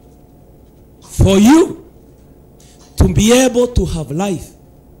 For you to be able to have life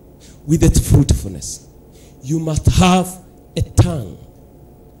with its fruitfulness, you must have a tongue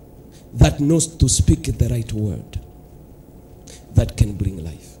that knows to speak the right word that can bring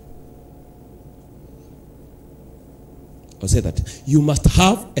life. I'll say that. You must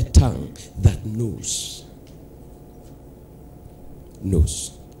have a tongue that knows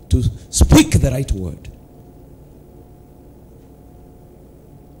to speak the right word.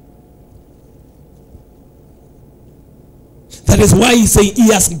 That is why he says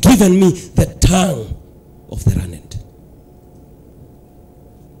he has given me the tongue of the learned.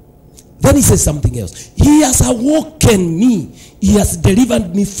 Then he says something else. He has awoken me. He has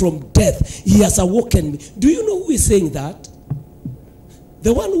delivered me from death. He has awoken me. Do you know who is saying that?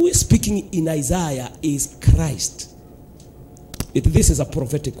 The one who is speaking in Isaiah is Christ. This is a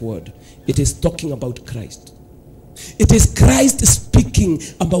prophetic word. It is talking about Christ. It is Christ speaking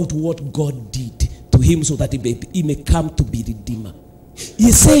about what God did to him so that he may come to be redeemer. He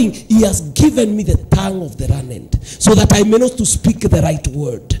is saying, he has given me the tongue of the learned so that I may know to speak the right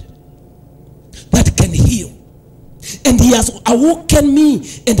word that can heal. And he has awoken me,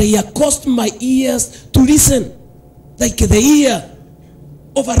 and he has caused my ears to listen like the ear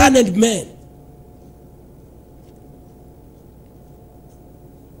of a learned man.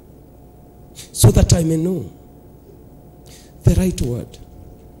 So that I may know the right word.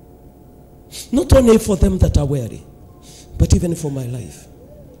 Not only for them that are weary, but even for my life.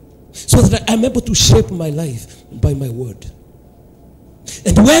 So that I'm able to shape my life by my word.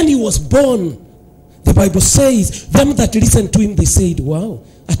 And when he was born, the Bible says, them that listened to him, they said, wow,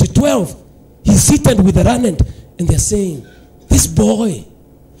 at 12, he's seated with the learned, and they're saying, this boy,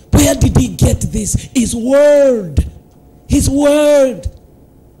 where did he get this? His word. His word.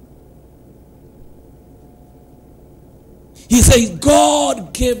 He says,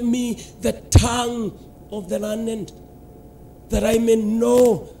 God gave me the tongue of the learned that I may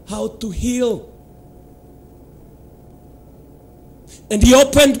know how to heal. And he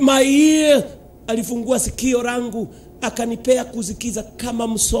opened my ear. Alifungua sikio rangu, akanipea kusikiza kama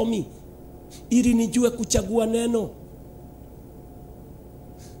msomi, ili nijue kuchagua neno.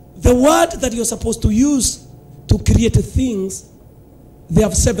 The word that you're supposed to use to create things, they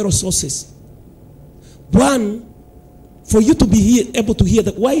have several sources. One, for you to be able to hear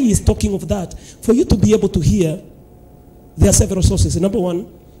that, why he is talking of that? For you to be able to hear, there are several sources. Number one,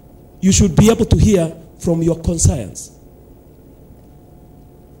 you should be able to hear from your conscience.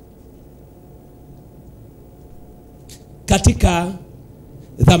 Katika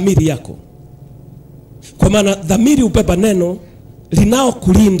dhamiri yako. Kwa maana dhamiri ubeba neno linao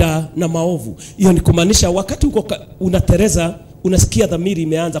kulinda na maovu. Hiyo ni kumaanisha wakati uko unatereza, unasikia dhamiri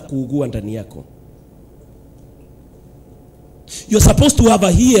imeanza kuugua ndani yako. You're supposed to have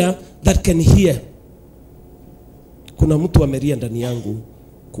a ear that can hear. Kuna mtu ameria ndani yangu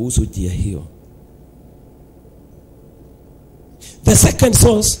kuhusu njia hiyo. The second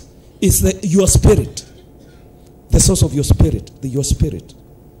source is your spirit. The source of your spirit, your spirit.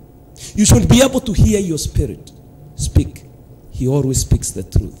 You should be able to hear your spirit speak. He always speaks the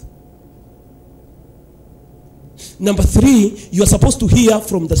truth. Number 3, you are supposed to hear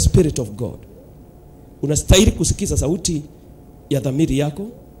from the Spirit of God. Unastahili kusikiza sauti ya dhamiri yako,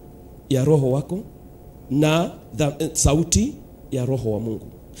 ya roho wako, na sauti ya roho wa Mungu.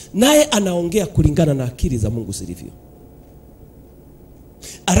 Naye anaongea kulingana na akili za Mungu zilivyo.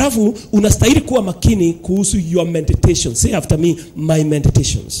 Arafu unastahili kuwa makini kuhusu your meditation. Say after me, my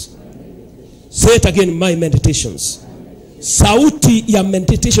meditations. Say it again, my meditations. Sauti ya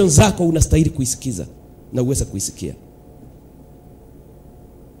meditation zako unastahili kuisikiza na uweze kuisikia.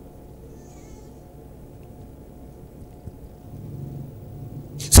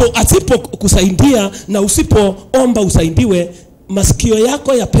 So asipo kusaidia na usipo omba usaidiwe, masikio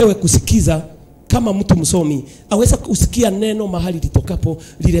yako yapewe kusikiza kama mtu msomi. Aweza kusikia neno mahali litokapo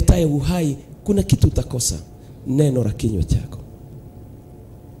liletaye uhai, kuna kitu utakosa. Neno la kinywa chako.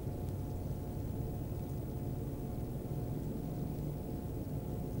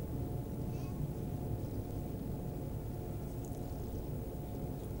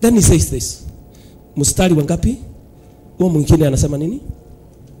 Then he says this. Mstari wangapi? Huo mwingine anasema nini?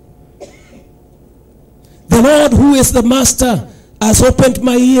 The Lord who is the master has opened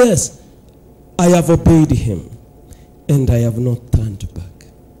my ears. I have obeyed him, and I have not turned back.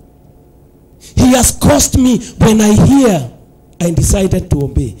 He has caused me when I hear, I decided to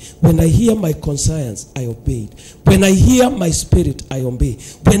obey. When I hear my conscience, I obeyed. When I hear my spirit, I obey.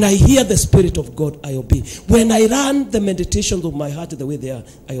 When I hear the Spirit of God, I obey. When I run the meditations of my heart the way they are,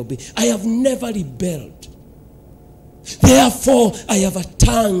 I obey. I have never rebelled. Therefore, I have a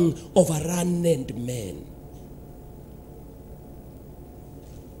tongue of a learned man.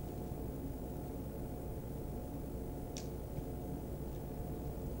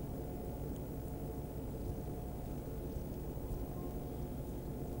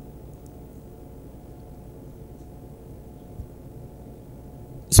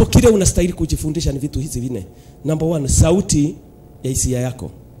 So kile unastahili kujifundisha ni vitu hizi vine. Number 1, sauti ya hisia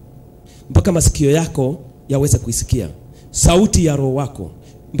yako. Mpaka masikio yako yaweze kuisikia. Sauti ya roho wako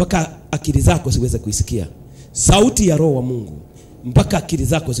mpaka akili zako ziweze kuisikia. Sauti ya roho wa Mungu mpaka akili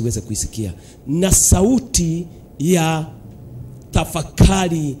zako ziweze kuisikia. Na sauti ya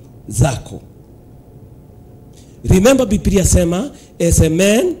tafakari zako. Remember Biblia sema, as a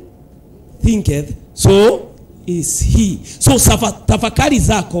man thinketh, so is he. So tafakari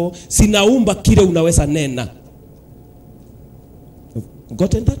zako sinaumba kile unaweza nena.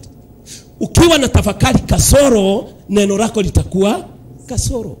 Gotten that? Ukiwa na tafakari kasoro, neno lako litakuwa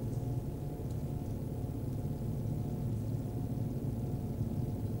kasoro.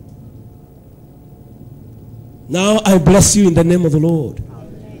 Now I bless you in the name of the Lord.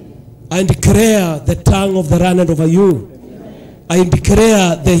 I declare the tongue of the learned over you. I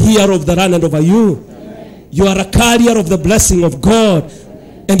declare the ear of the learned over you. You are a carrier of the blessing of God,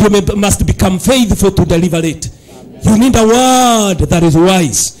 and you must become faithful to deliver it. You need a word that is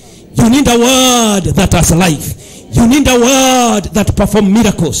wise. You need a word that has life. You need a word that performs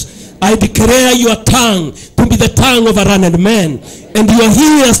miracles. I declare your tongue to be the tongue of a learned man, and your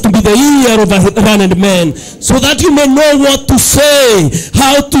ears to be the ear of a learned man, so that you may know what to say,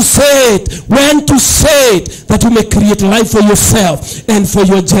 how to say it, when to say it, that you may create life for yourself and for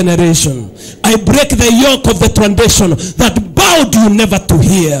your generation. I break the yoke of the tradition that bowed you never to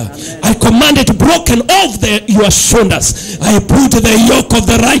hear. I command it broken off your shoulders. I put the yoke of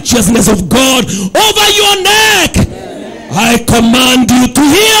the righteousness of God over your neck. I command you to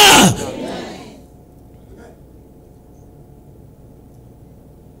hear.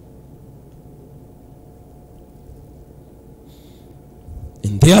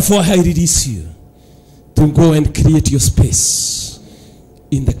 And therefore I release you to go and create your space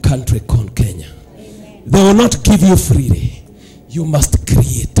in the country called Kenya. Amen. They will not give you freely. You must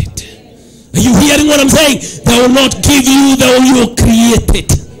create it. Are you hearing what I'm saying? They will not give you, you will create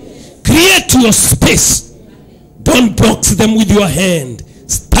it. Create your space. Don't box them with your hand.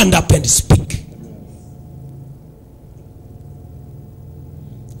 Stand up and speak.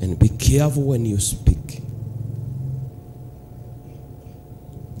 And be careful when you speak.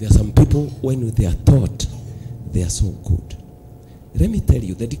 There are some people, when they are taught, they are so good. Let me tell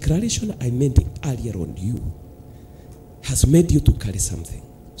you, the declaration I made earlier on you has made you to carry something.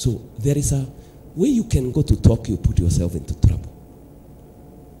 So there is a way you can go to talk, you put yourself into trouble.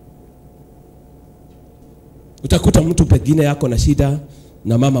 Utakuta mtu pengine yako na shida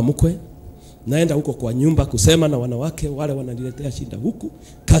na mama mkwe, naenda huko kwa nyumba kusema na wanawake wale wananiletea shida huku,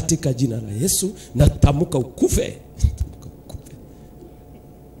 katika jina la Yesu na tamuka ukufe.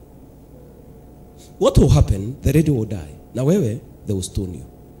 What will happen? The lady will die. Na wewe, they will stone you.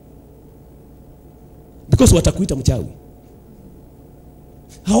 Because watakuita mchawi.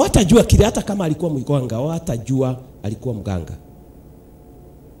 Hawatajua kile, hata kama alikuwa mganga, hawatajua alikuwa mganga.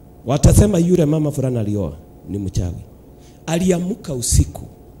 Watasema yule mama fulani alioa ni mchawi. Aliamuka usiku,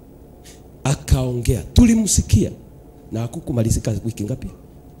 akaongea, tulimsikia, na hakukumalizika wiki ngapi?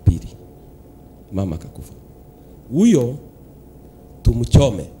 2. Mama akakufa. Huyo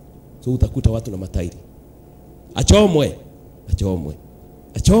tumchome. So utakuta watu na matairi. Achomwe, achomwe,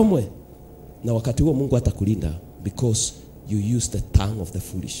 achomwe. Na wakati huo Mungu atakulinda, because you use the tongue of the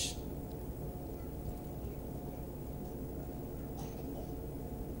foolish.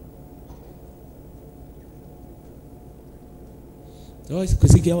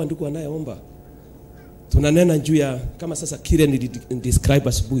 Kusikia hawa ndugu wanayeomba, tunanena juu ya kama sasa kile ni describe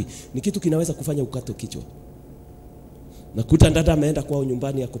asubuhi, ni kitu kinaweza kufanya ukato kichwa. Nakuta dada ameenda kwao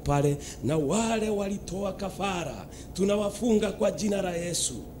nyumbani yako pale, na wale walitoa kafara, tunawafunga kwa jina la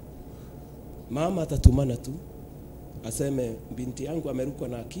Yesu. Mama atatumana tu, aseme binti yangu amerukwa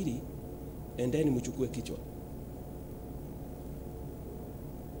na akili, endeni mchukue kichwa.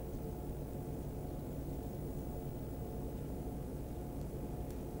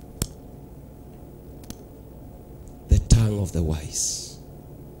 The tongue of the wise.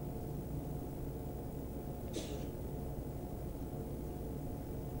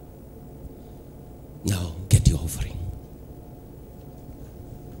 Now get your offering.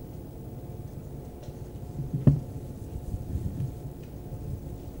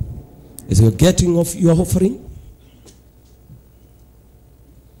 Is you getting off your offering?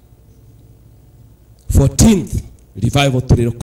 14th revival to